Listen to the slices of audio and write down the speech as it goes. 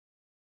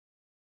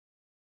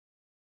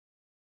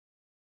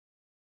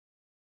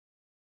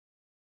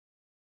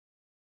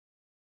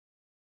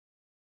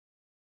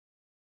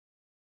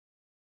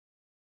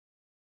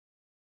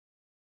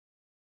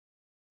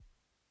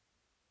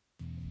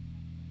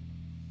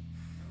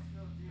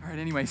right,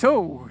 anyway,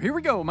 so here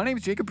we go. My name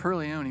is Jacob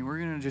Perleoni. We're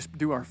going to just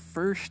do our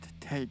first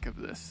take of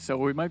this.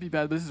 So it might be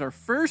bad, but this is our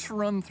first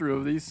run through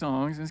of these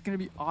songs, and it's going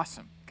to be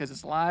awesome because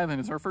it's live and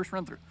it's our first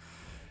run through.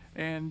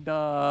 And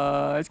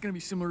it's going to be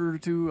similar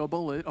to a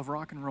bullet of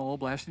rock and roll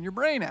blasting your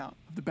brain out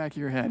of the back of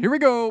your head. Here we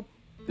go.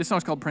 This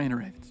song's called Praying to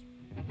Ravens.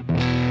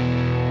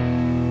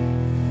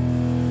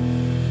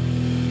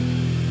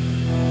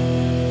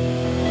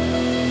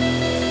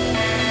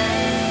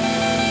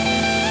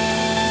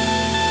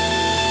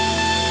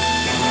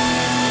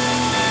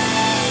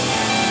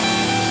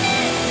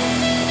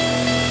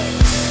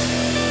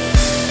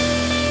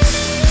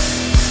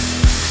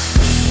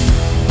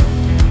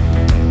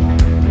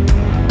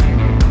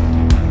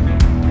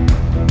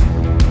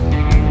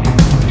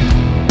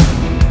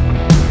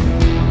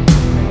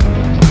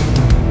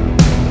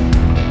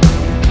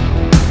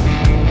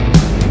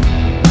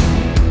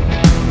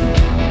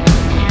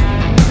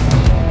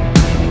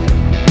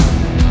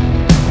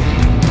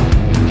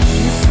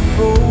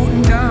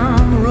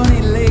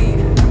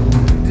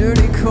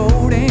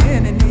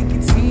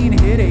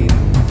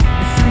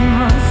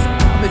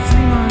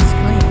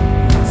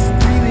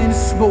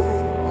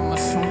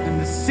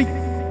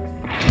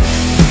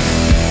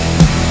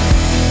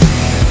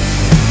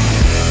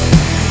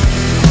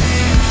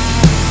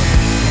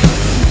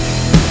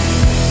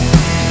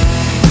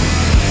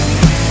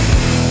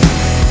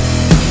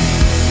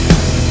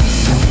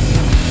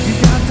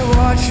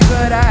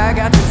 But I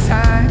got the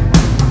time.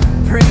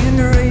 Praying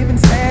the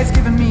ravens has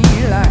given me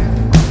life.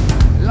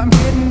 Well, I'm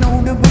getting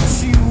older,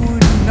 but you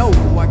wouldn't know.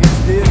 I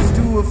guess they're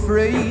too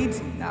afraid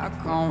to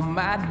knock on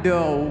my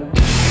door.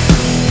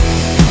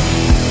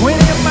 When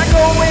am I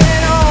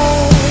going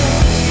home?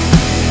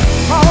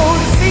 Oh,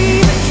 to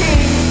see the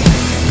king.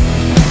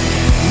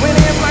 When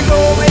am I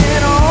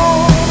going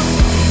home?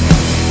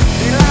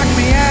 They lock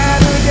me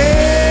out again.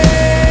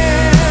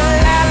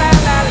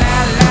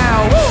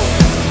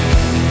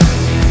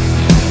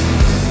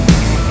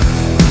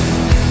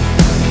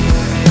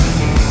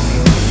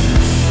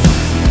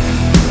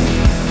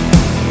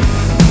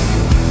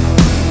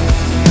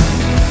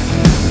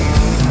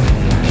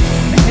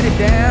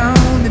 Down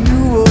to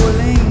New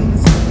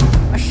Orleans,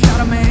 I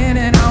shot a man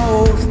and I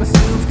washed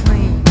myself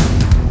clean.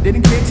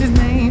 Didn't catch his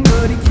name,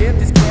 but he kept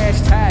his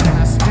cash tight, and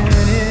I spent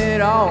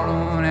it all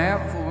on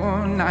that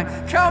for a night.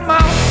 Come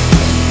on,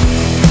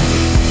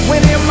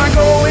 when am I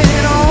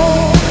going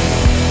home?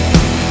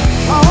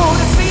 Oh,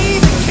 to see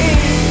the king.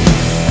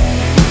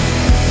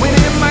 When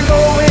am I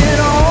going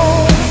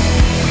home?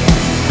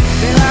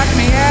 They lock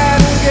me out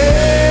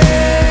again.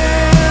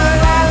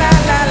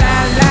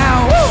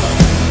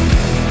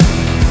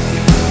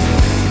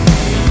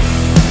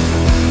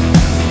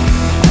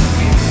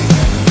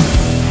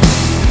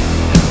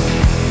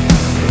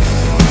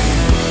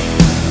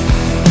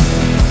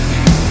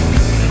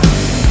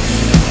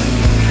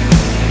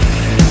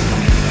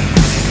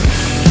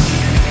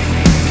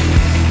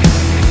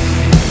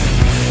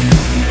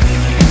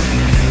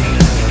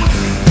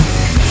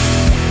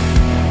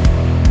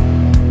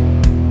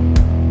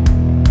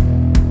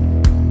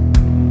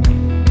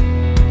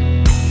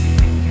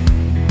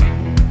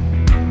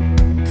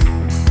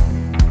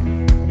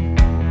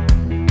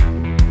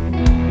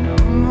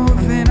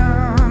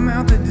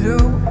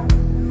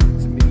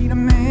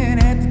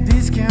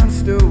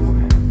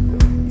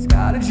 He's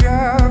got a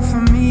job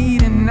for me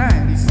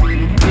tonight. He said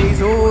it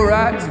pays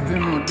alright to be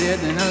more dead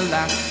than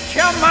alive.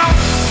 Come on,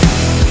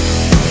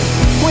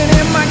 when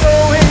am I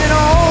going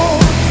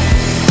home?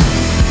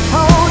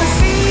 Oh, to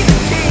see the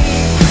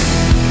king.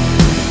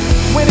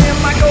 When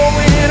am I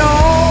going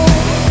home?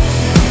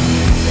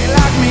 They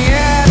lock me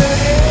out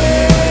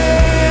again.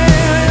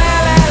 La la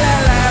la la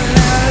la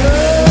la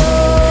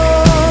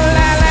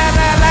la la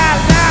la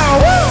la.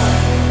 Woo!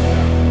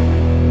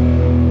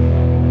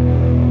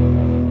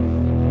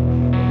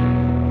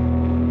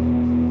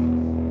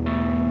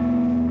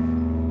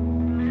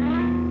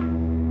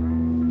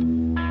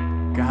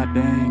 God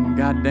dang,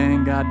 god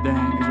dang, god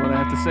dang is what I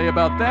have to say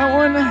about that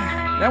one.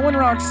 That one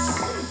rocks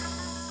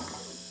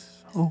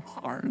so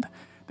hard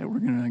that we're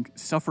gonna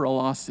suffer a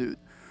lawsuit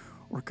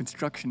or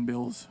construction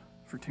bills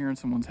for tearing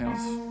someone's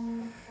house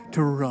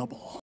to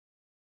rubble.